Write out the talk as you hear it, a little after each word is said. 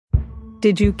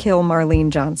Did you kill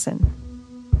Marlene Johnson?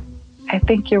 I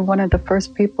think you're one of the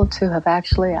first people to have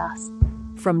actually asked.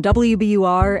 From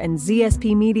WBUR and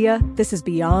ZSP Media, this is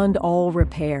Beyond All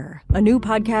Repair, a new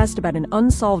podcast about an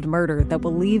unsolved murder that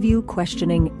will leave you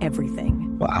questioning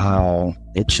everything. Wow,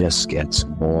 it just gets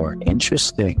more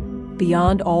interesting.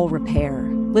 Beyond All Repair.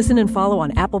 Listen and follow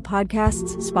on Apple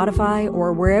Podcasts, Spotify,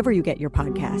 or wherever you get your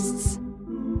podcasts.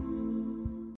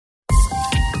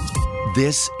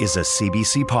 This is a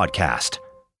CBC podcast.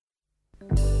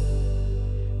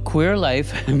 Queer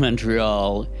life in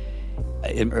Montreal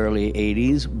in early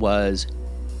 80s was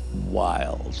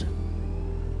wild.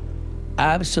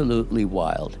 Absolutely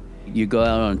wild. You go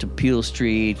out onto Peel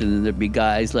Street and there'd be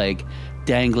guys like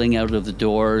dangling out of the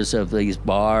doors of these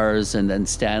bars, and then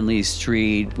Stanley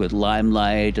Street with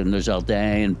Limelight and Le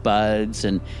Jardin and Buds,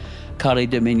 and Carré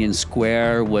Dominion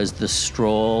Square was the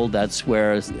stroll. That's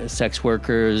where sex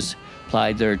workers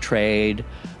plied their trade.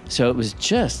 So it was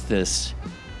just this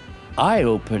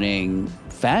eye-opening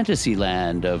fantasy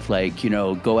land of like, you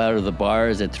know, go out of the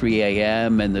bars at 3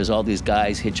 a.m. and there's all these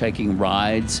guys hitchhiking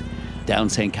rides down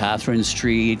St. Catherine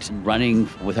Street, running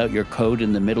without your coat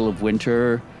in the middle of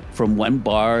winter from one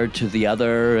bar to the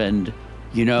other. And,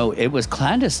 you know, it was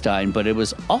clandestine, but it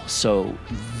was also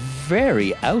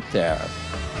very out there.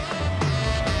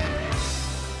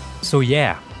 So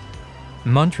yeah,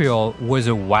 Montreal was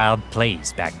a wild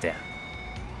place back then.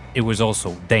 It was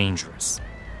also dangerous.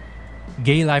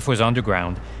 Gay life was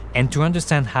underground, and to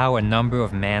understand how a number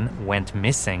of men went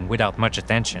missing without much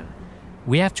attention,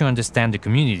 we have to understand the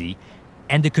community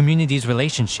and the community's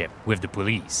relationship with the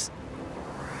police.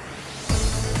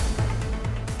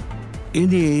 In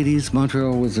the 80s,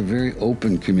 Montreal was a very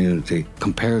open community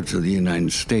compared to the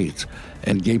United States.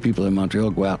 And gay people in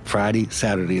Montreal go out Friday,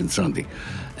 Saturday, and Sunday.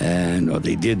 Or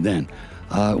they did then.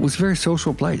 It was a very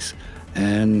social place.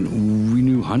 And we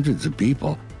knew hundreds of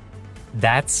people.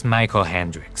 That's Michael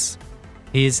Hendricks.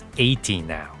 He's 80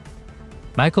 now.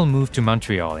 Michael moved to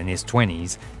Montreal in his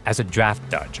 20s as a draft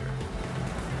dodger.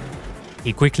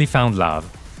 He quickly found love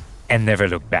and never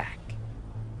looked back.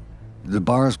 The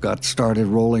bars got started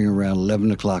rolling around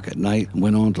 11 o'clock at night,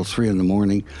 went on till 3 in the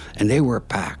morning, and they were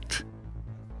packed.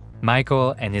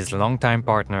 Michael and his longtime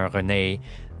partner, René,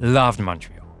 loved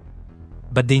Montreal.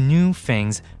 But they knew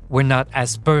things were not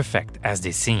as perfect as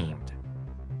they seemed.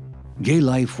 Gay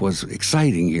life was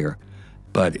exciting here,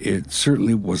 but it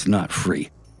certainly was not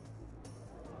free.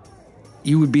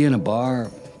 You would be in a bar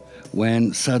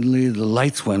when suddenly the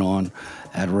lights went on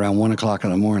at around 1 o'clock in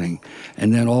the morning.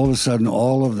 And then all of a sudden,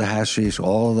 all of the hashish,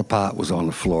 all of the pot was on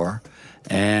the floor.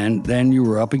 And then you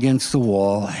were up against the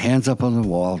wall, hands up on the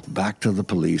wall, back to the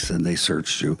police, and they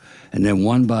searched you. And then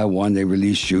one by one, they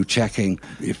released you, checking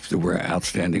if there were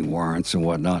outstanding warrants and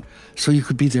whatnot. So you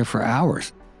could be there for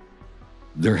hours.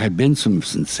 There had been some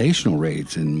sensational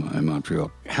raids in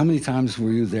Montreal. How many times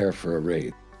were you there for a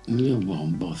raid? Yeah, well,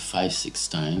 about 5-6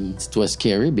 times. It was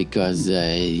scary because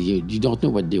you don't know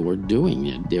what they were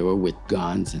doing. They were with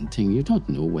guns and things. You don't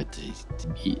know what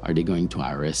are they going to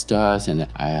arrest us, and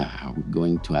are we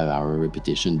going to have our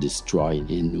reputation destroyed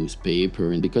in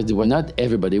newspaper? And because not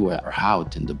everybody were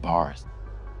out in the bars.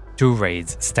 2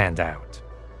 raids stand out.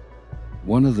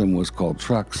 One of them was called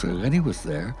Trucks. Eddie was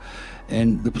there,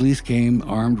 and the police came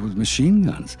armed with machine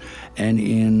guns and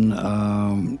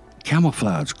in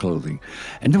camouflage clothing.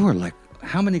 And there were like,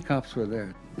 how many cops were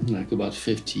there? Like about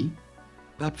 50.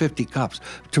 About 50 cops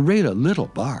to raid a little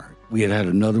bar. We had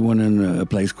another one in a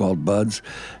place called Buds.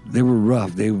 They were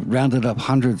rough. They rounded up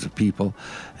hundreds of people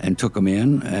and took them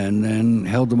in and then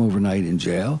held them overnight in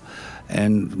jail.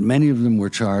 And many of them were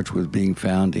charged with being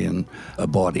found in a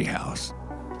bawdy house.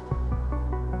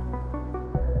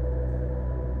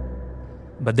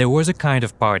 But there was a kind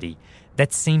of party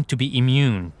that seemed to be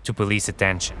immune to police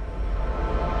attention.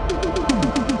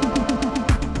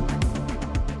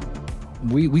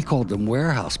 We called them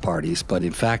warehouse parties, but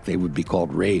in fact they would be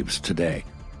called raves today.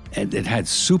 And it had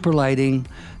super lighting,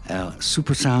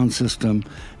 super sound system,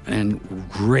 and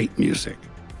great music.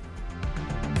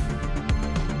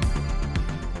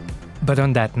 But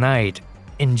on that night,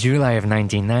 in July of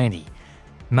 1990,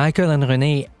 Michael and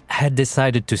René had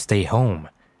decided to stay home,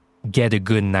 get a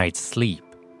good night's sleep.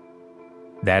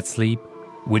 That sleep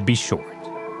would be short.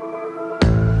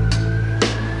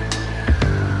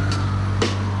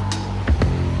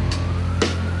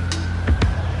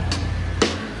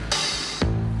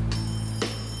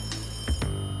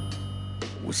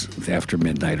 It was after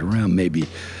midnight, around maybe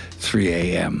 3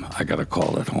 a.m., I got a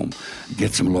call at home.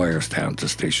 Get some lawyers down to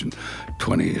Station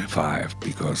 25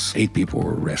 because 8 people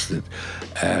were arrested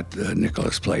at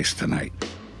Nicholas Place tonight.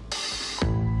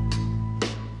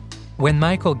 When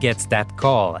Michael gets that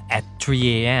call at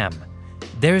 3 a.m.,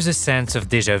 there's a sense of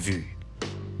déjà vu.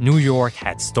 New York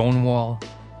had Stonewall,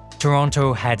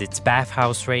 Toronto had its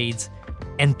bathhouse raids,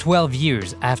 and 12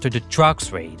 years after the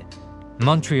trucks raid,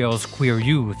 Montreal's queer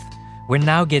youth were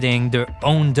now getting their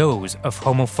own dose of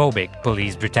homophobic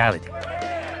police brutality.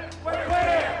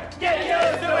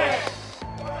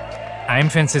 I'm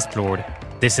Francis Plourde.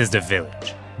 This is The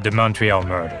Village, The Montreal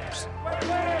Murders.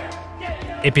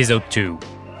 Episode 2,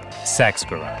 Sex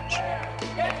Garage.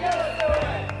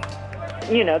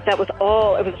 You know, that was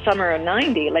all, it was summer of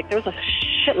 90. Like, there was a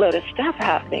shitload of stuff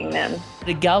happening then.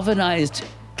 It galvanized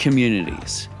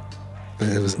communities.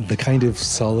 It was the kind of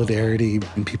solidarity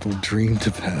people dreamed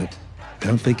about. I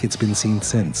don't think it's been seen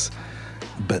since,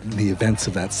 but the events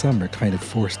of that summer kind of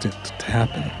forced it to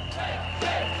happen.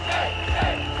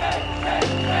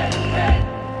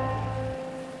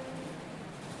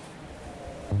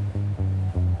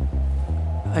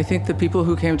 I think the people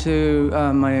who came to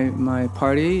my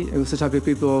party, it was the type of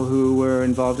people who were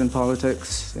involved in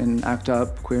politics, in ACT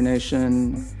UP, Queer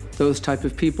Nation, those type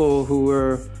of people who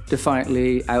were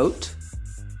defiantly out.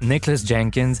 Nicholas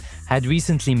Jenkins had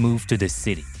recently moved to the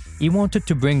city. He wanted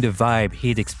to bring the vibe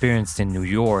he'd experienced in New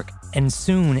York, and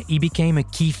soon he became a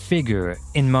key figure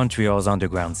in Montreal's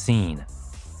underground scene.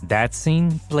 That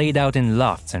scene played out in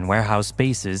lofts and warehouse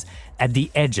spaces at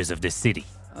the edges of the city.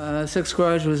 Sex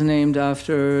Garage was named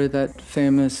after that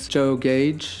famous Joe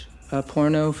Gage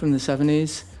porno from the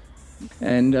 70s,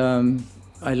 and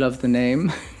I love the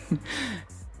name.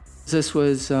 This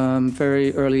was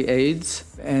very early AIDS,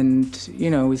 and, you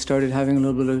know, we started having a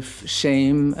little bit of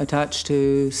shame attached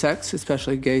to sex,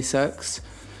 especially gay sex,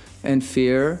 and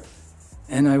fear.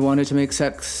 And I wanted to make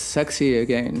sex sexy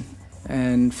again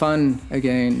and fun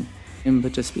again,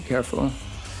 but just be careful.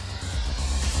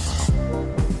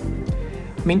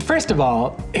 I mean, first of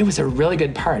all, it was a really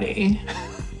good party.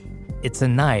 It's a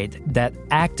night that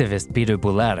activist Peter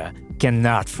Bouletta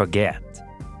cannot forget.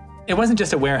 It wasn't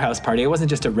just a warehouse party. It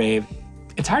wasn't just a rave.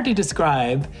 It's hard to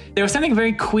describe. There was something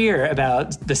very queer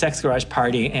about the Sex Garage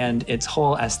party and its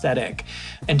whole aesthetic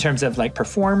in terms of like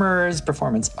performers,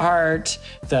 performance art,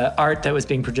 the art that was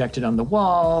being projected on the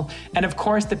wall, and of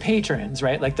course the patrons,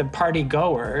 right? Like the party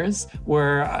goers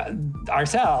were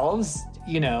ourselves,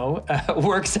 you know,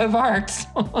 works of art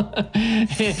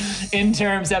in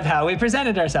terms of how we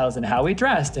presented ourselves and how we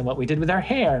dressed and what we did with our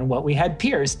hair and what we had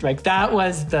pierced. Like that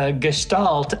was the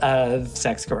gestalt of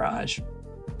Sex Garage.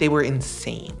 They were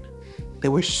insane. They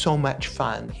were so much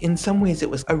fun. In some ways, it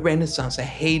was a renaissance, a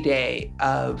heyday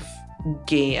of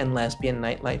gay and lesbian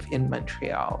nightlife in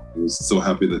Montreal. I was so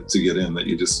happy to get in that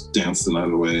you just danced the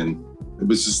night away. And it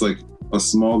was just like a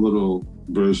small little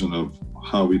version of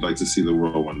how we'd like to see the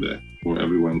world one day, where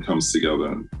everyone comes together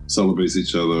and celebrates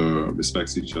each other,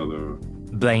 respects each other.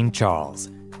 Blaine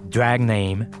Charles, drag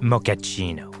name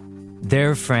Mochaccino.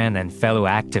 Their friend and fellow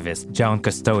activist John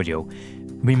Custodio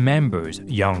remembers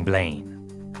young Blaine.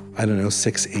 I don't know,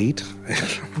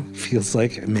 6'8", feels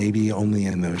like, maybe only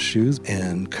in those shoes,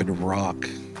 and could rock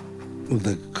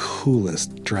the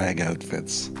coolest drag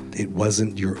outfits. It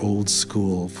wasn't your old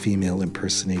school female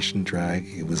impersonation drag.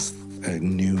 It was a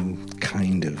new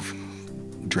kind of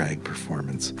drag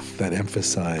performance that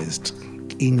emphasized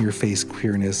in-your-face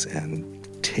queerness and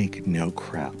take no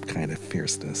crap kind of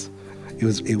fierceness.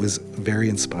 It was very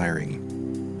inspiring.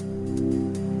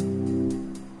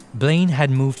 Blaine had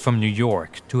moved from New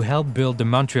York to help build the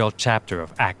Montreal chapter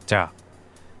of ACT UP.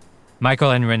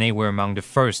 Michael and Renee were among the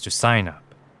first to sign up.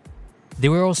 They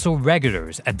were also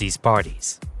regulars at these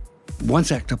parties.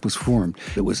 Once ACT UP was formed,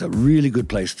 it was a really good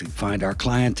place to find our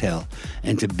clientele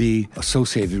and to be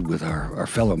associated with our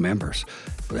fellow members.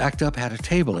 ACT UP had a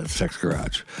table at Sex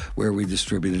Garage where we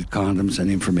distributed condoms and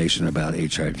information about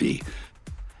HIV.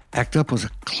 ACT UP was a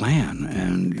clan,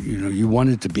 and you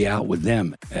wanted to be out with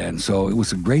them, and so it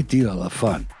was a great deal of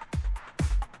fun.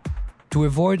 To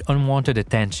avoid unwanted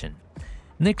attention,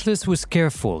 Nicholas was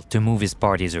careful to move his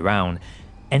parties around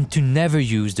and to never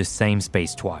use the same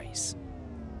space twice.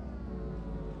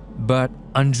 But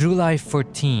on July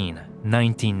 14,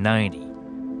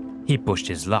 1990, he pushed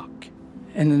his luck.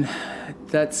 And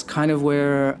that's kind of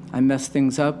where I messed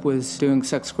things up, was doing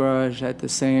Sex Garage at the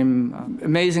same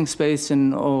amazing space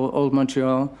in old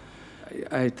Montreal.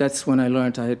 That's when I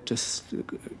learned I had just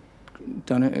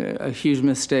done a huge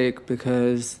mistake,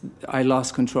 because I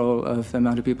lost control of the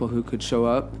amount of people who could show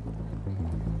up.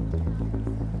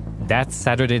 That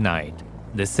Saturday night,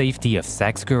 the safety of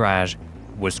Sex Garage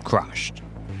was crushed.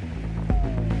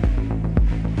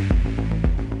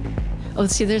 Oh,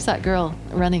 see, there's that girl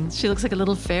running. She looks like a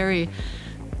little fairy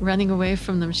running away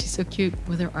from them. She's so cute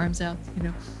with her arms out, And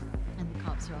the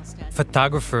cops are all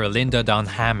Photographer Linda Dawn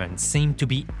Hammond seemed to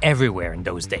be everywhere in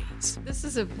those days.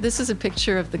 This is a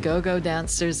picture of the go-go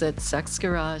dancers at Sex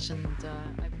Garage, and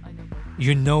I know.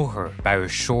 You know her by her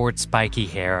short, spiky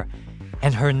hair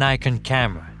and her Nikon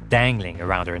camera dangling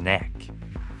around her neck.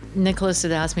 Nicholas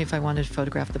had asked me if I wanted to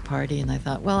photograph the party, and I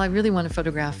thought, well, I really want to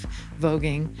photograph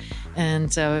voguing,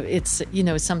 and it's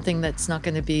something that's not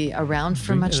going to be around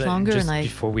for much longer. Just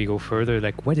before we go further,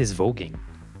 what is voguing?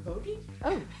 Voguing?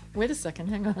 Oh, wait a second,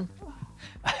 hang on.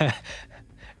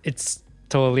 It's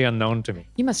totally unknown to me.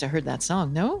 You must have heard that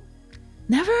song, no?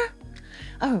 Never?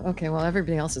 Oh, okay. Well,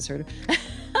 everybody else has heard it.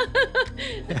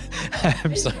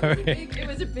 I'm sorry. It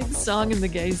was a big song in the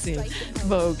gay scene,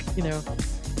 Vogue,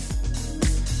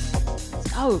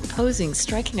 Oh, posing,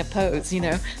 striking a pose,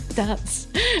 that's...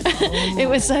 It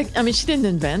was she didn't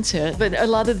invent it, but a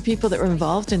lot of the people that were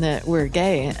involved in it were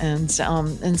gay, and some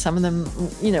of them,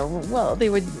 they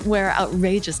would wear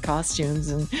outrageous costumes,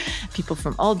 and people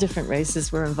from all different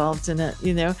races were involved in it,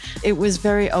 It was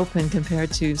very open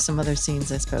compared to some other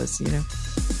scenes, I suppose,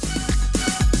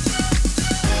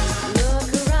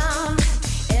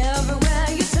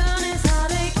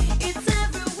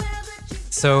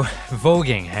 So,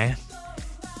 voguing, eh?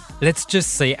 Let's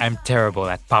just say I'm terrible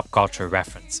at pop culture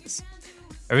references.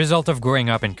 A result of growing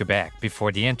up in Quebec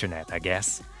before the internet, I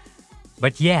guess.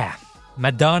 But yeah,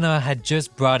 Madonna had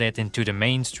just brought it into the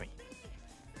mainstream.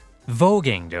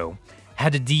 Voguing, though,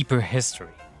 had a deeper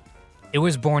history. It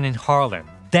was born in Harlem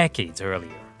decades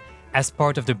earlier, as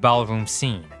part of the ballroom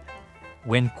scene,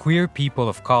 when queer people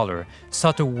of color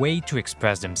sought a way to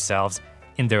express themselves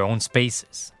in their own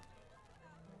spaces.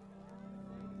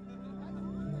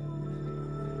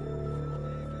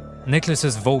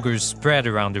 Nicholas's voguers spread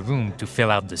around the room to fill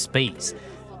out the space,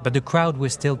 but the crowd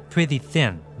was still pretty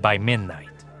thin by midnight.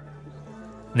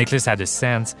 Nicholas had a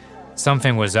sense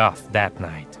something was off that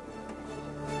night.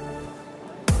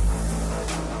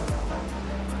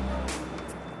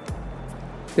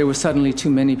 There were suddenly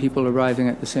too many people arriving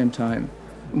at the same time.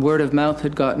 Word of mouth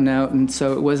had gotten out, and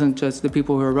so it wasn't just the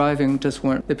people who were arriving just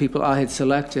weren't the people I had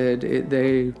selected.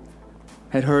 They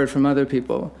had heard from other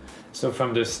people. So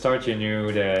from the start you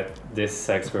knew that this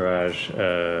sex garage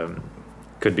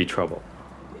could be trouble?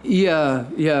 Yeah.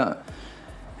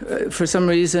 For some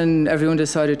reason, everyone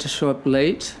decided to show up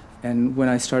late. And when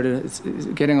I started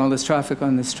getting all this traffic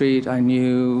on the street, I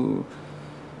knew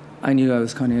I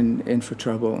was kind of in for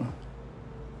trouble.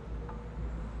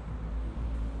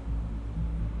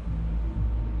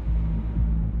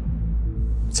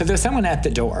 So there's someone at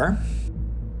the door.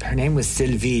 Her name was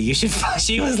Sylvie.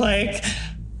 She was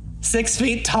 6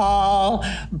 feet tall,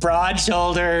 broad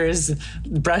shoulders,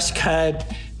 brush cut.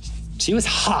 She was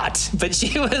hot, but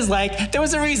she was there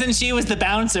was a reason she was the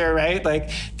bouncer, right?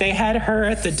 They had her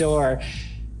at the door.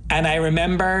 And I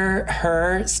remember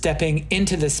her stepping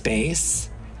into the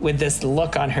space with this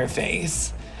look on her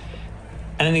face.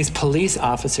 And then these police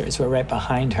officers were right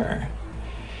behind her.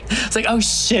 It's oh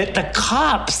shit, the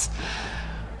cops!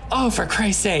 Oh, for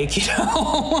Christ's sake, it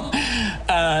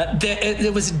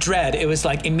was dread. It was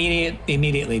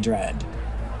immediately dread.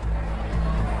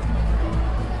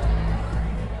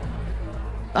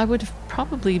 I would have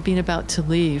probably been about to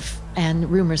leave,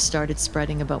 and rumors started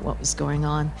spreading about what was going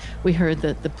on. We heard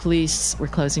that the police were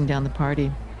closing down the party.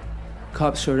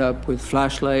 Cops showed up with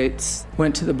flashlights,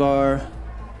 went to the bar.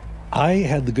 I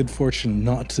had the good fortune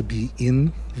not to be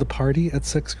in the party at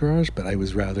Sex Garage, but I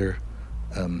was rather...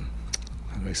 how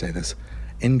do I say this?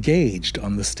 Engaged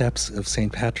on the steps of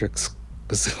St. Patrick's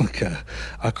Basilica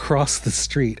across the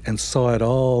street and saw it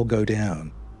all go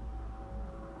down.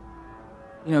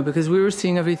 Because we were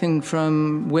seeing everything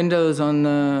from windows on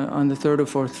the third or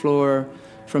fourth floor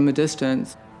from a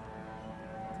distance.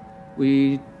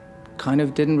 We kind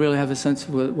of didn't really have a sense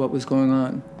of what was going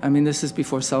on. I mean, this is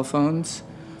before cell phones,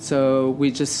 so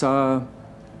we just saw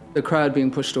the crowd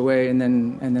being pushed away, and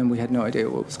then we had no idea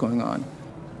what was going on.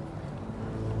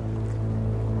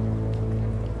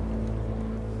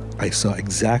 I saw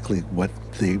exactly what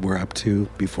they were up to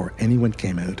before anyone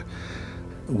came out.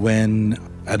 When,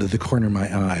 out of the corner of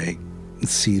my eye,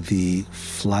 see the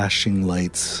flashing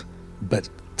lights, but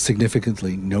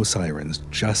significantly no sirens,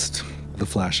 just the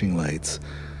flashing lights,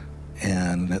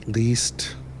 and at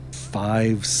least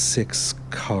 5-6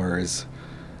 cars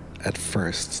at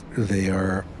first. They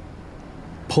are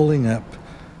pulling up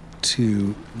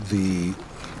to the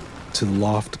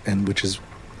loft, and which is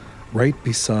right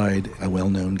beside a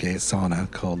well-known gay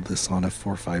sauna called the Sauna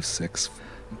 456.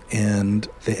 And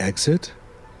they exit.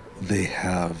 They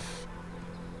have,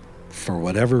 for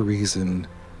whatever reason,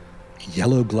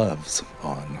 yellow gloves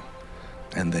on.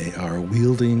 And they are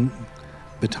wielding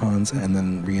batons, and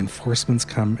then reinforcements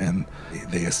come and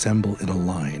they assemble in a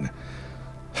line.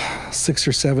 6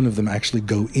 or 7 of them actually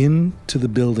go into the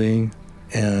building,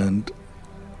 and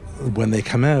when they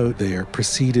come out, they are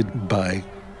preceded by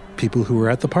people who were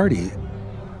at the party.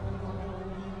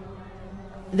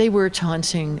 They were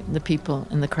taunting the people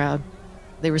in the crowd.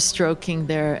 They were stroking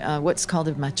their, what's called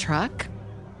a matraque.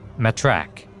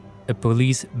 Matraque, a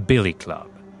police billy club.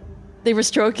 They were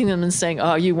stroking them and saying,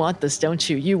 oh, you want this, don't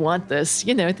you? You want this,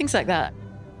 things like that.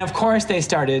 Of course, they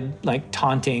started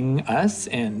taunting us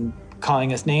and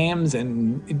calling us names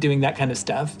and doing that kind of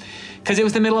stuff because it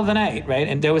was the middle of the night, right?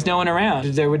 And there was no one around.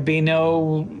 There would be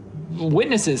no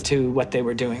witnesses to what they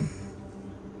were doing.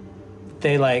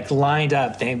 They lined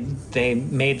up. They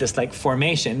made this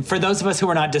formation for those of us who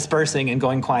were not dispersing and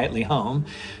going quietly home,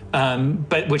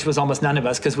 but which was almost none of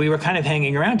us because we were kind of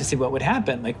hanging around to see what would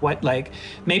happen.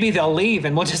 Maybe they'll leave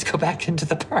and we'll just go back into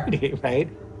the party, right?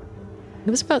 It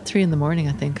was about 3 a.m,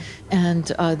 I think. And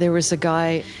there was a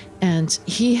guy, and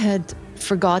he had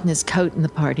forgotten his coat in the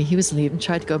party. He was leaving,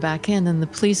 tried to go back in, and the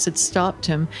police had stopped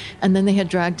him. And then they had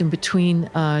dragged him between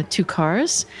 2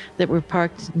 cars that were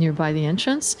parked nearby the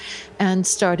entrance and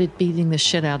started beating the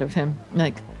shit out of him,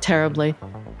 terribly.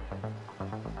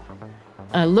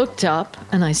 I looked up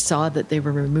and I saw that they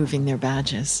were removing their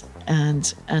badges.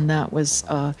 And that was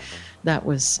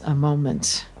a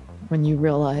moment when you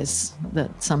realize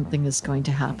that something is going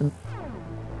to happen.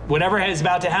 Whatever is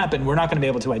about to happen, we're not going to be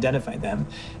able to identify them.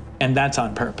 And that's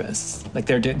on purpose.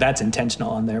 That's intentional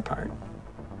on their part.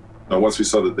 Now, once we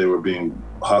saw that they were being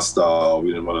hostile,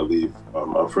 we didn't want to leave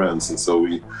our friends. And so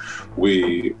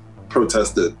we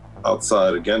protested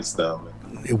outside against them.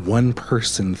 One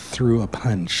person threw a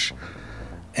punch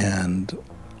and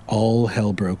all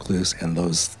hell broke loose, and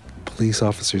those police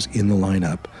officers in the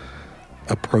lineup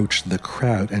approached the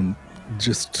crowd and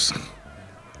just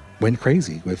went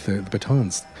crazy with the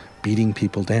batons, beating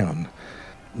people down.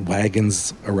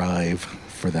 Wagons arrive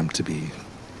for them to be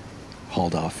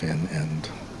hauled off in, and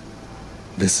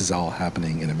this is all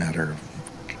happening in a matter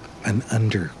of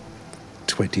under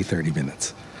 20, 30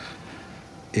 minutes.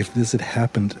 If this had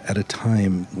happened at a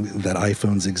time that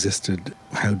iPhones existed,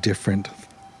 how different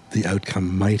the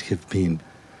outcome might have been.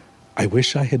 I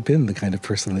wish I had been the kind of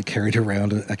person that carried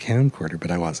around a camcorder,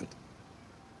 but I wasn't.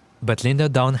 But Linda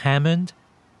Dawn Hammond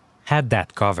had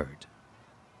that covered.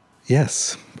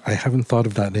 Yes, I haven't thought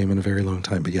of that name in a very long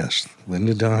time, but yes,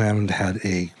 Linda Dawn Hammond had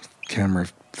a camera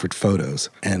for photos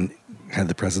and had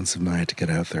the presence of mind to get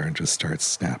out there and just start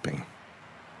snapping.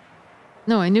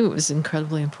 No, I knew it was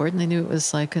incredibly important. I knew it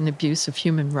was an abuse of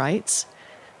human rights,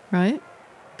 right?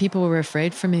 People were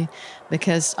afraid for me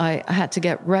because I had to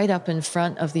get right up in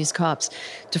front of these cops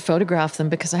to photograph them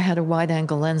because I had a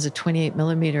wide-angle lens of 28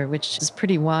 millimeter, which is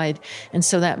pretty wide. And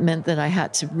so that meant that I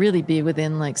had to really be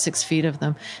within 6 feet of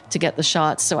them to get the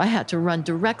shots. So I had to run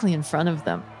directly in front of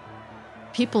them.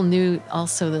 People knew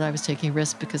also that I was taking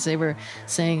risks because they were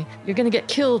saying, you're going to get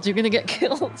killed, you're going to get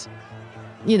killed.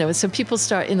 So people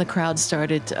in the crowd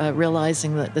started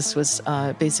realizing that this was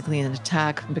basically an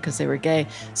attack because they were gay.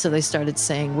 So they started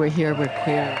saying, we're here, we're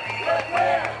queer.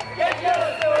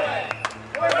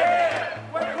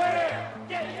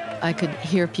 I could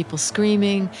hear people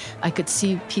screaming. I could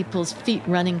see people's feet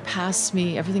running past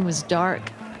me. Everything was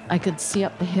dark. I could see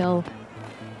up the hill.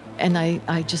 And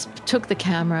I just took the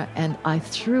camera and I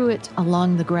threw it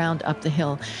along the ground up the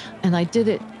hill. And I did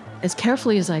it as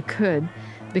carefully as I could,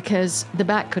 because the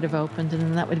back could have opened and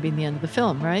then that would have been the end of the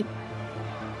film, right?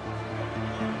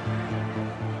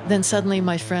 Then suddenly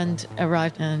my friend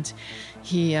arrived and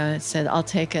he said, I'll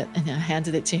take it. And I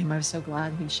handed it to him. I was so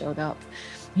glad he showed up.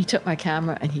 He took my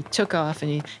camera and he took off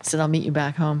and he said, I'll meet you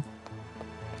back home.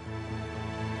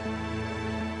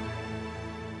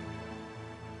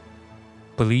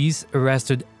 Police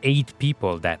arrested 8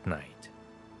 people that night.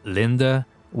 Linda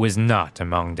was not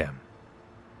among them.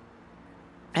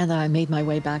 And I made my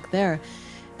way back there.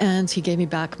 And he gave me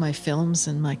back my films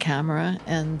and my camera.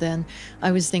 And then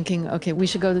I was thinking, okay, we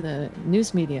should go to the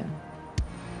news media.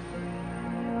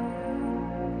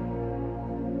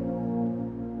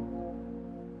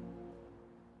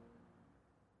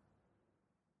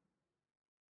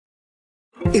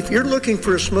 If you're looking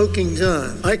for a smoking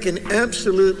gun, I can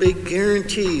absolutely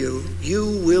guarantee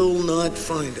you will not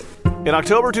find it. In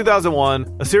October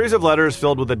 2001, a series of letters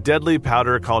filled with a deadly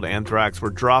powder called anthrax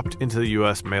were dropped into the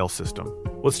U.S. mail system.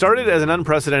 What started as an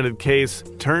unprecedented case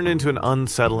turned into an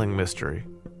unsettling mystery.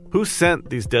 Who sent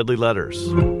these deadly letters?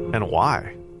 And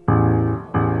why?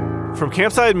 From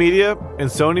Campside Media and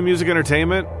Sony Music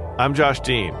Entertainment, I'm Josh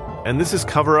Dean, and this is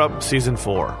Cover Up Season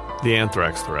 4, The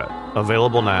Anthrax Threat,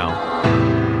 available now.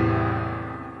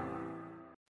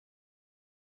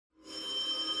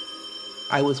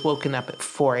 I was woken up at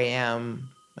 4 a.m.,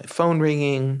 my phone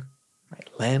ringing, my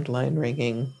landline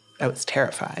ringing. I was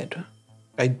terrified.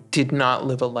 I did not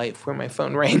live a life where my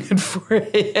phone rang at 4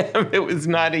 a.m. It was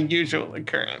not a usual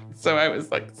occurrence. So I was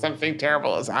like, something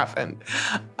terrible has happened.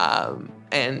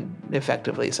 And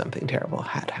effectively, something terrible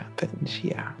had happened,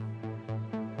 yeah.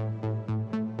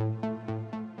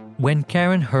 When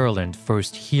Karen Herland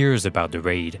first hears about the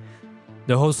raid,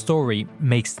 the whole story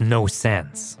makes no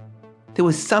sense. There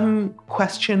was some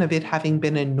question of it having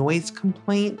been a noise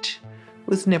complaint. It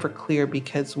was never clear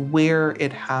because where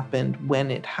it happened,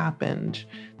 when it happened,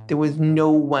 there was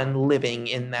no one living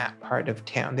in that part of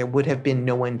town. There would have been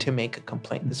no one to make a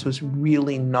complaint. This was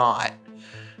really not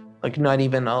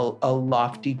even a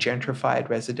lofty, gentrified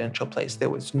residential place. There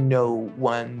was no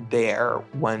one there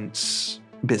once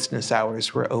business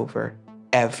hours were over,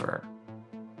 ever.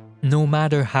 No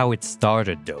matter how it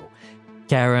started, though,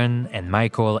 Karen and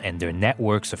Michael and their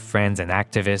networks of friends and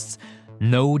activists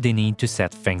know they need to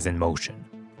set things in motion.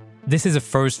 This is a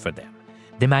first for them.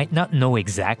 They might not know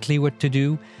exactly what to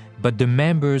do, but the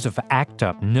members of ACT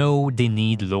UP know they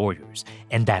need lawyers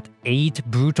and that 8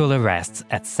 brutal arrests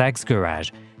at Sex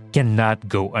Garage cannot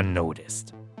go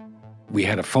unnoticed. We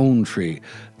had a phone tree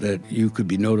that you could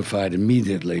be notified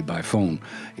immediately by phone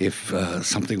if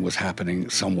something was happening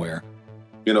somewhere.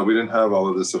 We didn't have all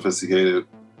of the sophisticated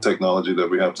technology that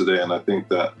we have today, and I think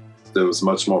that there was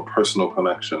much more personal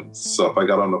connection. So if I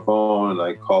got on the phone and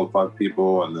I called 5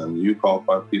 people and then you called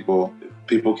 5 people,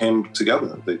 people came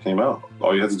together. They came out.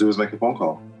 All you had to do was make a phone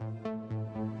call.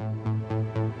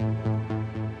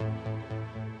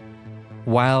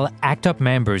 While ACT UP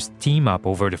members team up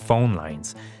over the phone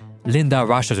lines, Linda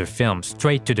rushes her film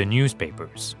straight to the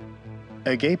newspapers.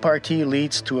 A gay party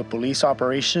leads to a police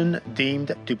operation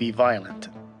deemed to be violent.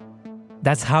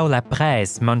 That's how La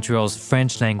Presse, Montreal's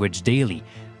French-language daily,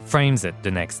 frames it the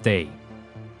next day.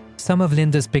 Some of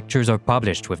Linda's pictures are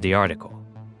published with the article.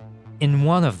 In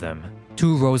one of them,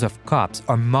 2 rows of cops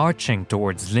are marching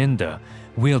towards Linda,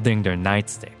 wielding their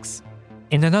nightsticks.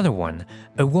 In another one,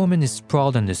 a woman is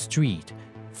sprawled on the street.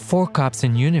 4 cops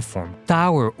in uniform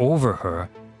tower over her,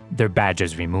 their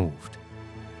badges removed.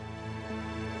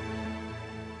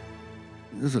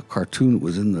 There's a cartoon that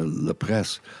was in the La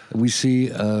Presse. We see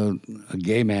a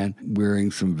gay man wearing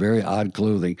some very odd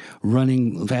clothing,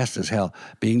 running fast as hell,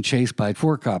 being chased by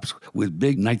 4 cops with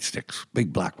big nightsticks,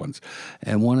 big black ones.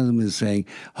 And one of them is saying,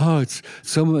 it's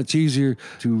so much easier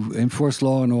to enforce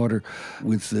law and order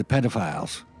with the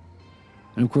pedophiles.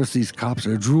 And of course, these cops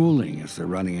are drooling as they're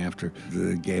running after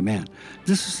the gay man.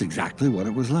 This is exactly what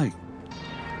it was like.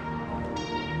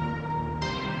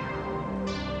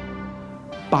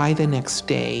 By the next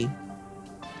day,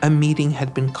 a meeting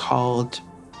had been called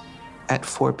at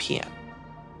 4 p.m.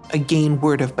 Again,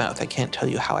 word of mouth. I can't tell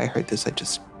you how I heard this. I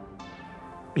just,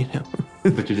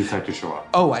 But you decide to show up.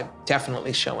 Oh, I'm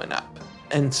definitely showing up.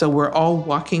 And so we're all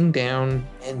walking down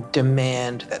and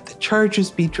demand that the charges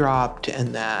be dropped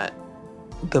and that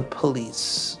the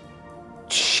police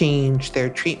change their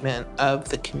treatment of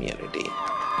the community.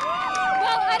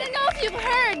 I don't know if you've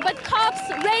heard, but cops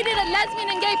raided a lesbian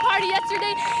and gay party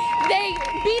yesterday. They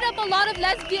beat up a lot of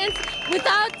lesbians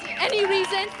without any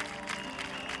reason.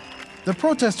 The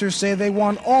protesters say they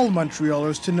want all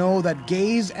Montrealers to know that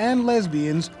gays and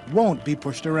lesbians won't be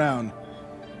pushed around.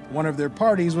 One of their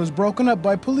parties was broken up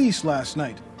by police last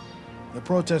night. The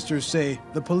protesters say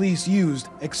the police used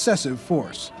excessive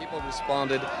force. People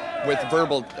responded with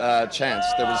verbal chants.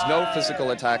 There was no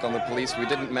physical attack on the police. We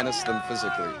didn't menace them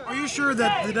physically. Are you sure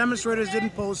that the demonstrators didn't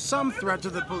pose some threat to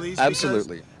the police?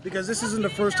 Absolutely. Because this isn't the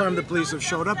first time the police have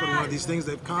showed up at one of these things.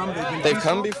 They've come, They've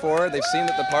come before. They've seen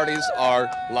that the parties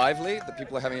are lively, the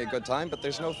people are having a good time, but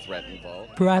there's no threat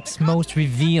involved. Perhaps most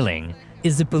revealing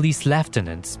is the police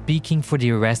lieutenant speaking for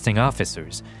the arresting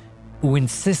officers, who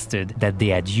insisted that they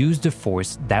had used the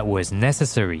force that was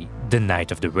necessary the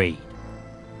night of the raid.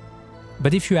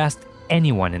 But if you asked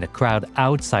anyone in the crowd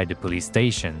outside the police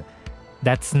station,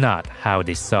 that's not how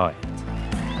they saw it.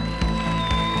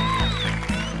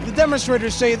 The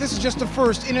demonstrators say this is just the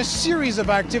first in a series of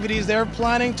activities they're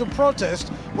planning to protest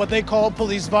what they call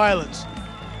police violence.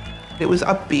 It was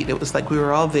upbeat. It was like we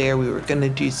were all there. We were going to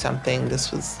do something.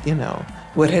 This was,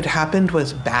 what had happened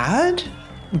was bad,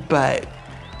 but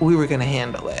we were going to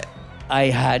handle it. I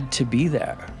had to be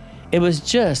there. It was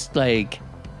just like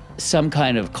some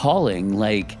kind of calling,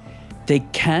 like they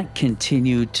can't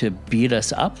continue to beat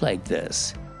us up like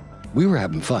this. We were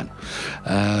having fun.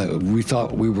 We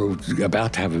thought we were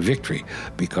about to have a victory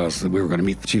because we were going to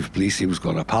meet the chief of police. He was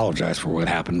going to apologize for what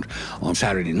happened on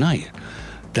Saturday night.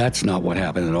 That's not what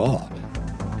happened at all.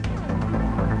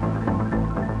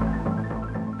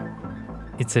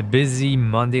 It's a busy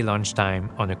Monday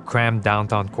lunchtime on a cramped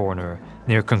downtown corner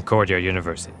near Concordia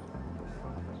University.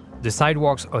 The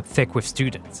sidewalks are thick with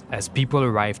students as people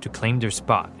arrive to claim their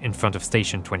spot in front of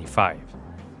Station 25.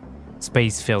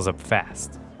 Space fills up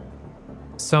fast.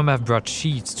 Some have brought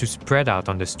sheets to spread out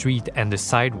on the street and the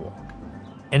sidewalk,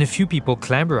 and a few people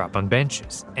clamber up on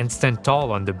benches and stand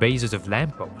tall on the bases of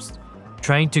lampposts,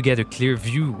 trying to get a clear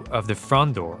view of the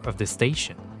front door of the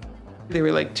station. There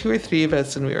were like 2 or 3 of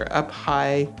us, and we were up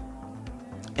high,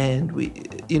 and we,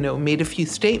 made a few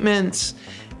statements.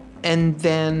 And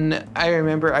then I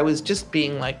remember I was just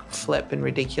being like flip and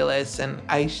ridiculous, and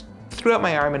I threw out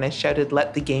my arm and I shouted,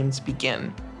 "Let the games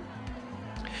begin."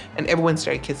 And everyone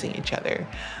started kissing each other.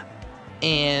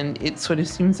 And it sort of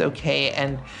seems okay.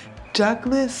 And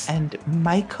Douglas and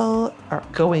Michael are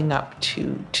going up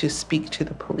to speak to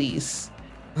the police.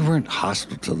 We weren't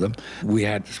hostile to them. We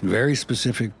had very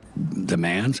specific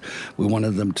demands. We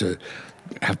wanted them to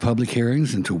have public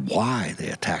hearings into why they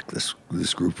attacked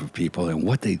this group of people and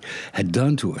what they had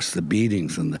done to us, the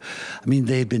beatings and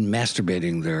they had been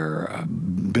masturbating their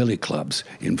billy clubs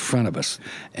in front of us,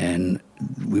 and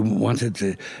we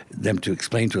wanted them to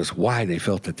explain to us why they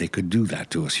felt that they could do that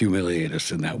to us, humiliate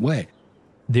us in that way.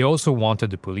 They also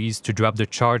wanted the police to drop the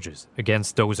charges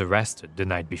against those arrested the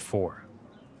night before.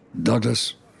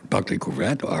 Douglas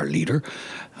Buckley-Couvret, our leader,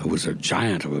 who was a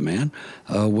giant of a man,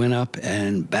 went up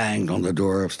and banged on the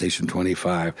door of Station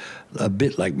 25, a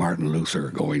bit like Martin Luther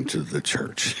going to the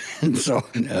church. And so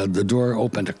the door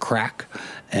opened a crack,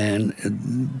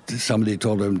 and somebody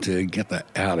told him to get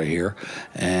out of here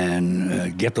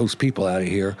and get those people out of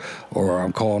here, or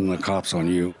I'm calling the cops on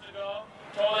you.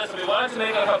 Told us we wanted to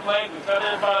make a complaint, we come in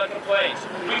and file a complaint.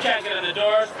 We can't get in the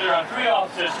doors, there are 3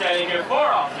 officers standing here, 4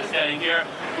 officers standing here,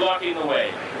 blocking the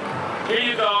way. Here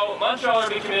you go, Montreal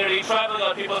Urban Community, trampling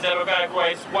on people's democratic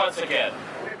rights once again.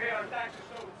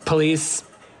 Police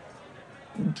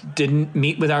didn't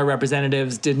meet with our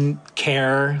representatives, didn't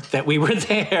care that we were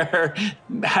there,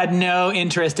 had no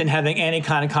interest in having any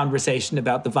kind of conversation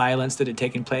about the violence that had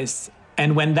taken place.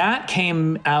 And when that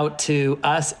came out to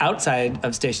us outside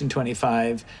of Station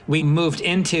 25, we moved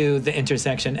into the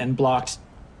intersection and blocked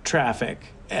traffic.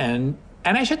 And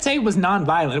I should say it was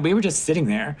nonviolent. We were just sitting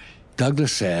there.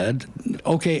 Douglas said,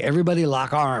 "Okay, everybody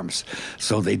lock arms."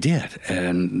 So they did,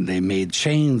 and they made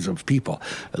chains of people,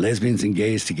 lesbians and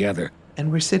gays together.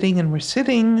 And we're sitting,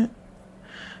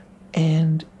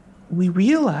 and we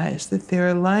realized that there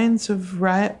are lines of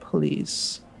riot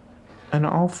police on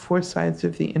all 4 sides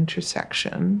of the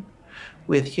intersection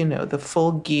with, the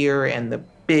full gear and the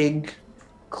big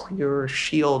clear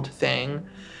shield thing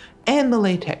and the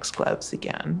latex gloves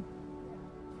again.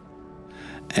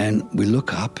 And we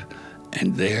look up,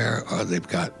 and they've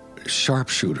got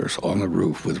sharpshooters on the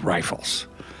roof with rifles,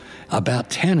 about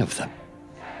 10 of them.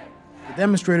 The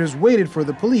demonstrators waited for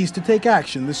the police to take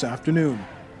action this afternoon,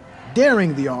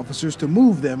 daring the officers to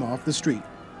move them off the street.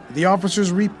 The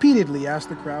officers repeatedly asked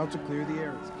the crowd to clear the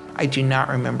area. I do not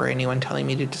remember anyone telling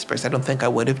me to disperse. I don't think I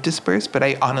would have dispersed, but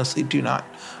I honestly do not.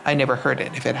 I never heard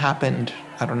it. If it happened,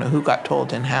 I don't know who got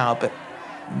told and how, but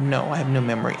no, I have no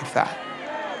memory of that.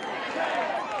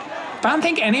 I don't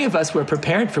think any of us were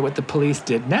prepared for what the police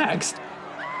did next,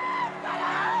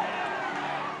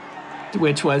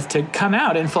 which was to come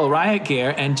out in full riot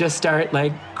gear and just start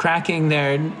cracking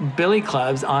their billy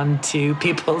clubs onto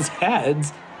people's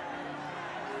heads.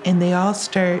 And they all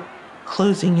start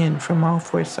closing in from all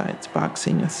 4 sides,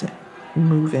 boxing us in,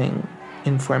 moving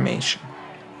in formation.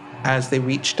 As they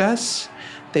reached us,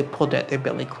 they pulled out their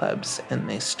billy clubs and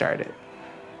they started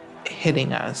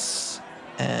hitting us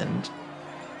and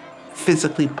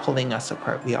physically pulling us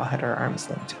apart. We all had our arms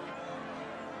linked.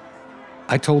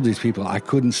 I told these people I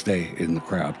couldn't stay in the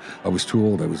crowd. I was too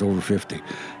old. I was over 50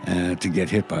 to get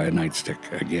hit by a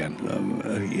nightstick again.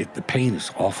 The pain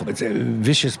is awful. It's a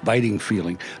vicious, biting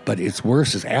feeling, but it's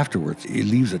worse is afterwards. It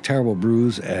leaves a terrible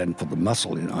bruise, and the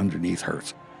muscle underneath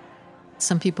hurts.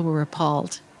 Some people were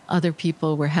appalled. Other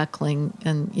people were heckling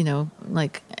and,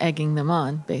 egging them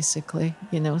on, basically,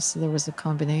 so there was a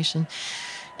combination.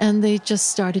 And they just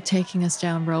started taking us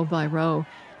down row by row.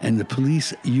 And the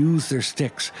police used their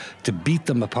sticks to beat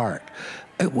them apart.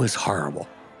 It was horrible.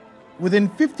 Within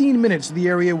 15 minutes, the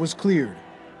area was cleared.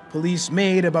 Police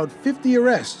made about 50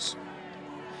 arrests.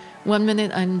 1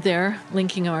 minute I'm there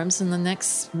linking arms, and the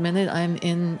next minute I'm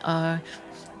in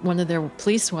one of their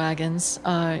police wagons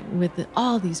with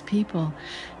all these people.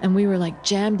 And we were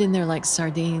jammed in there like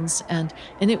sardines. And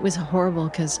it was horrible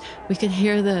because we could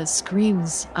hear the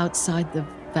screams outside the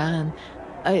van.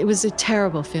 It was a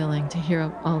terrible feeling to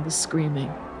hear all the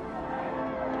screaming.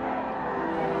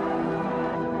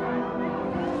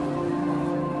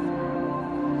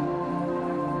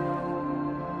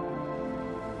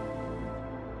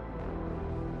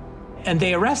 And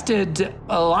they arrested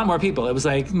a lot more people. It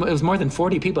was more than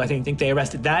 40 people, I think they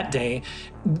arrested that day,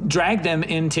 dragged them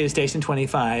into Station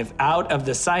 25, out of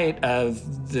the sight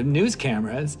of the news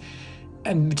cameras,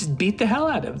 and just beat the hell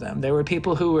out of them. There were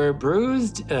people who were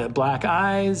bruised, black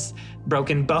eyes,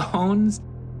 broken bones.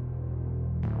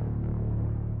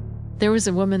 There was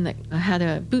a woman that had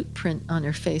a boot print on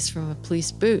her face from a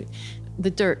police boot.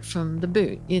 The dirt from the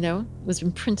boot, was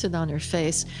imprinted on her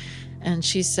face. And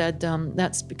she said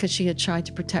that's because she had tried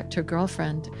to protect her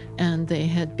girlfriend, and they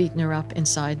had beaten her up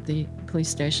inside the police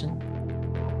station.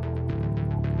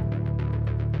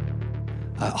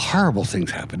 Horrible things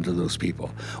happened to those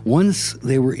people. Once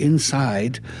they were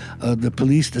inside, the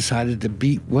police decided to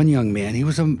beat one young man. He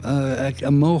was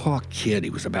a Mohawk kid. He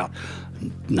was about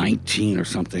 19 or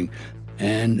something,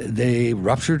 and they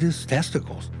ruptured his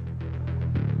testicles.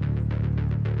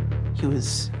 He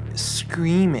was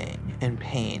screaming in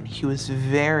pain. He was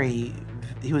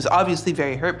obviously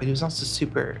very hurt, but he was also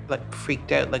super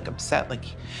freaked out, upset,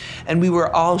 and we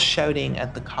were all shouting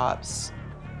at the cops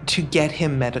to get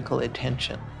him medical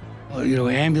attention.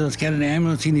 Ambulance, get an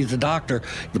ambulance, he needs a doctor.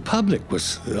 The public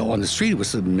was on the street. It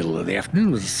was the middle of the afternoon,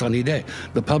 it was a sunny day.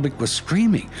 The public was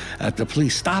screaming at the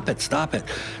police, stop it,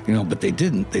 but they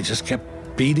didn't. They just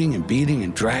kept beating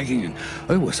and dragging, and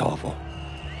it was awful.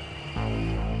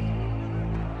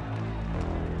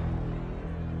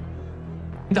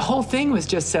 The whole thing was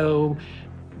just so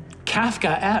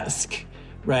Kafkaesque,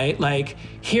 right?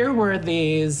 Here were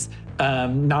these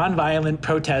nonviolent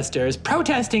protesters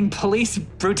protesting police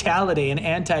brutality and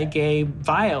anti-gay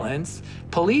violence,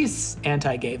 police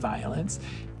anti-gay violence,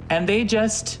 and they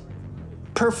just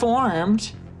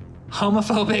performed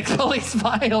homophobic police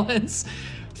violence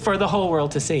for the whole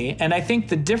world to see. And I think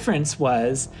the difference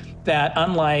was that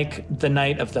unlike the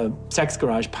night of the sex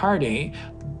garage party,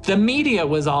 the media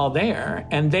was all there,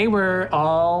 and they were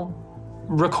all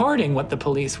recording what the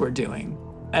police were doing.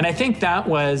 And I think that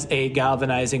was a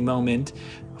galvanizing moment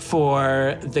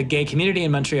for the gay community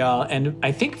in Montreal, and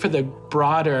I think for the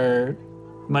broader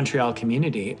Montreal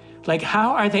community.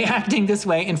 How are they acting this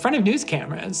way in front of news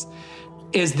cameras?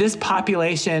 Is this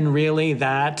population really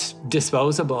that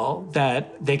disposable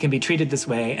that they can be treated this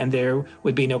way and there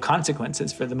would be no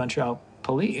consequences for the Montreal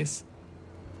police?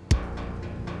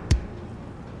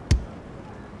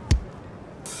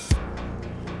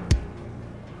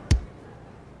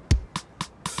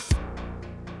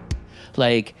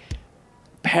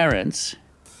 Parents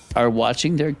are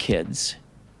watching their kids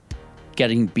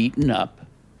getting beaten up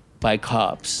by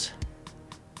cops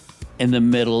in the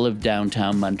middle of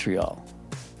downtown Montreal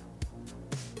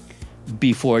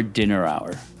before dinner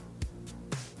hour.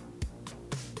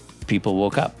 People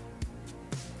woke up.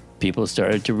 People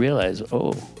started to realize,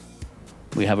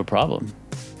 we have a problem.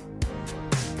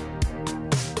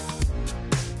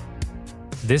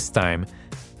 This time,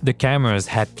 the cameras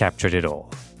had captured it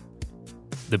all.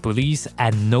 The police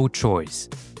had no choice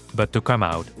but to come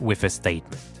out with a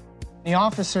statement. The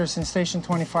officers in Station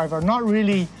 25 are not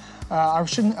really,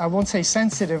 I won't say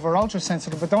sensitive or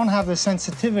ultra-sensitive, but don't have the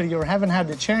sensitivity or haven't had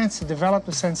the chance to develop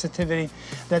the sensitivity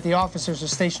that the officers of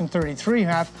Station 33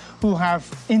 have, who have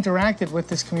interacted with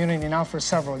this community now for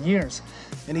several years.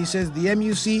 And he says the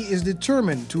MUC is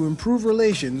determined to improve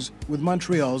relations with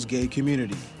Montreal's gay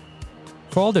community.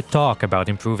 For all the talk about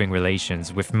improving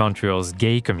relations with Montreal's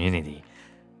gay community,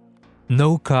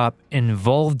 no cop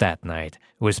involved that night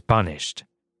was punished.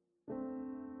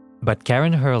 But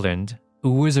Karen Herland,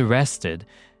 who was arrested,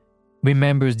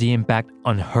 remembers the impact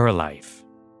on her life.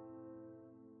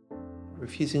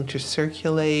 Refusing to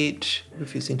circulate,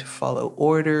 refusing to follow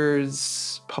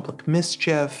orders, public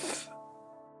mischief.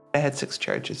 I had 6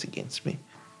 charges against me.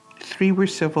 3 were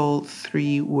civil,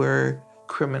 3 were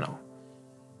criminal.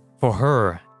 For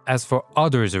her, as for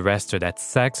others arrested at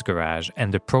Sex Garage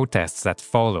and the protests that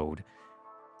followed,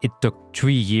 it took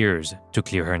 3 years to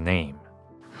clear her name.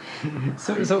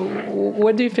 So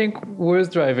what do you think was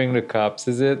driving the cops?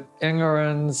 Is it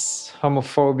ignorance,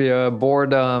 homophobia,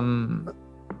 boredom?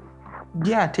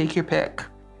 Yeah, take your pick.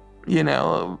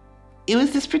 It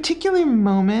was this particular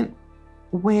moment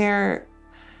where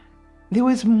there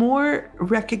was more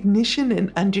recognition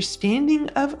and understanding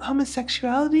of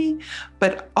homosexuality,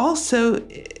 but also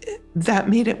that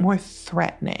made it more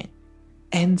threatening.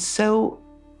 And so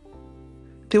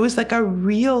there was a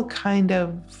real kind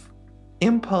of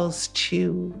impulse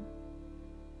to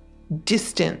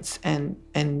distance and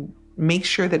make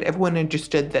sure that everyone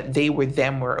understood that they were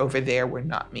them, were over there, were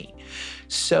not me.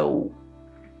 So,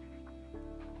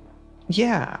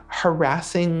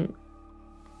 harassing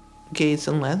gays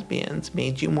and lesbians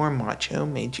made you more macho,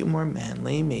 made you more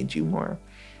manly, made you more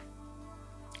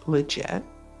legit.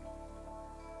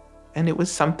 And it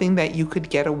was something that you could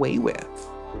get away with.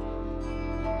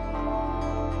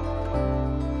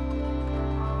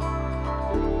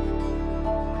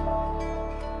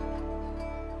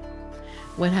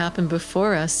 What happened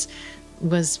before us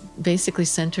was basically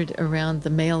centered around the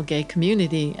male gay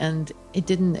community, and it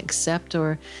didn't accept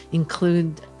or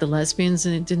include the lesbians,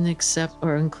 and it didn't accept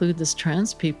or include the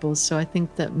trans people. So I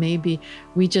think that maybe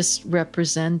we just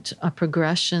represent a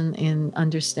progression in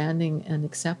understanding and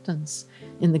acceptance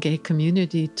in the gay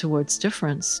community towards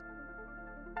difference.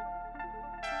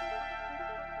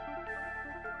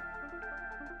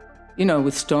 You know,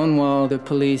 with Stonewall, the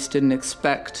police didn't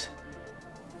expect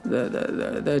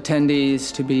the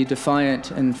attendees to be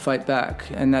defiant and fight back,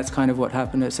 and that's kind of what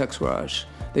happened at Sex Garage.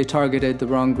 They targeted the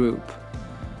wrong group.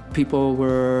 People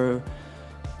were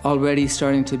already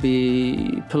starting to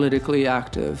be politically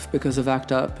active because of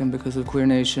ACT UP and because of Queer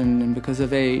Nation and because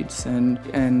of AIDS,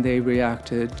 and they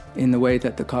reacted in the way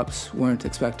that the cops weren't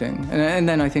expecting. And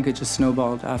then I think it just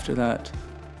snowballed after that.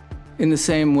 In the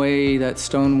same way that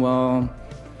Stonewall,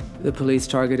 the police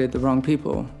targeted the wrong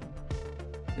people.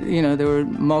 You know, there were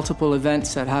multiple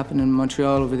events that happened in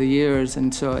Montreal over the years,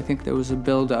 and so I think there was a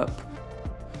build-up.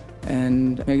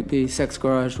 And maybe Sex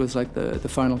Garage was like the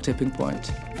final tipping point.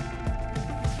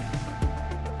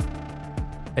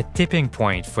 A tipping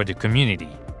point for the community,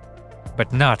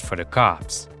 but not for the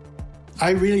cops. I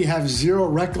really have zero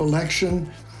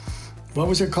recollection. What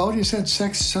was it called? You said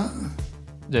Sex...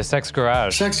 The Sex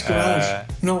Garage. Sex Garage.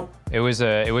 No. It was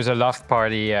a loft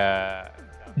party.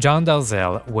 John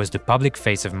Dalzell was the public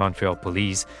face of Montreal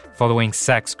police following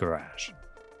Sex Garage.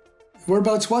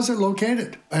 Whereabouts was it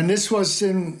located? And this was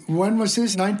when was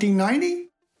this, 1990?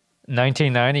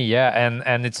 1990, yeah.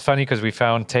 And it's funny because we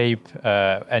found tape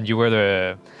and you were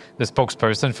the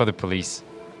spokesperson for the police.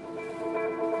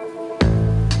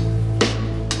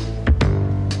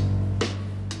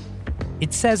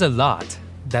 It says a lot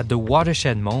that the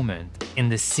watershed moment in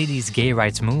the city's gay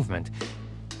rights movement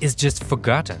is just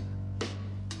forgotten.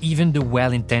 Even the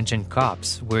well-intentioned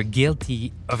cops were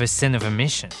guilty of a sin of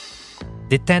omission.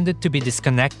 They tended to be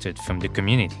disconnected from the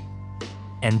community.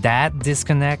 And that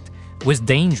disconnect was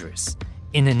dangerous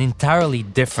in an entirely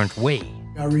different way.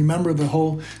 I remember the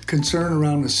whole concern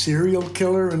around a serial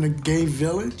killer in a gay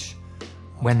village.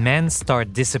 When men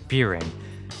start disappearing,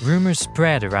 rumors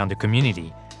spread around the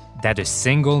community that a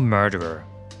single murderer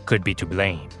could be to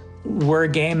blame. Were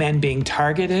gay men being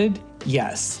targeted?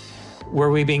 Yes. Were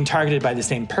we being targeted by the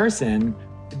same person?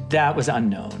 That was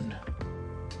unknown.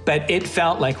 But it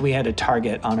felt like we had a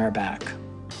target on our back.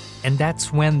 And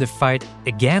that's when the fight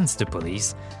against the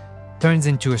police turns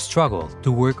into a struggle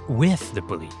to work with the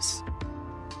police.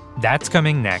 That's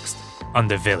coming next on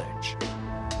The Village.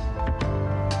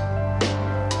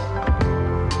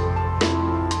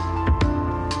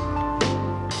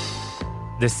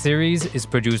 The series is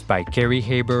produced by Carrie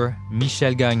Haber,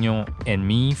 Michel Gagnon, and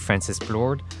me, Francis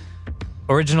Plord.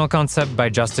 Original concept by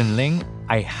Justin Ling.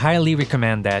 I highly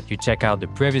recommend that you check out the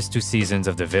previous 2 seasons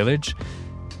of The Village.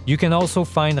 You can also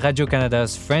find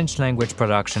Radio-Canada's French language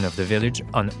production of The Village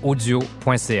on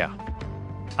audio.ca.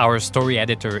 Our story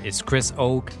editor is Chris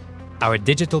Oak. Our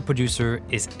digital producer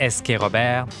is S.K.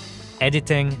 Robert.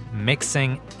 Editing,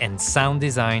 mixing, and sound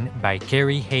design by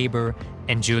Carrie Haber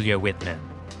and Julia Whitman.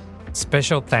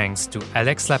 Special thanks to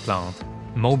Alex Laplante,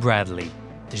 Mo Bradley,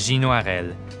 Gino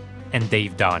Harel, and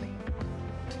Dave Donnie.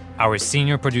 Our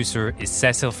senior producer is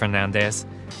Cecil Fernandez.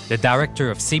 The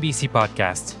director of CBC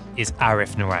Podcasts is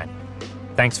Arif Nourani.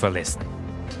 Thanks for listening.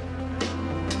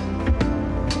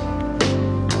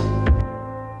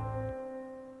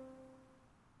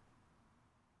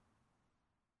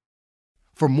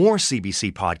 For more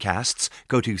CBC podcasts,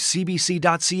 go to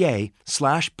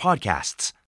cbc.ca/podcasts.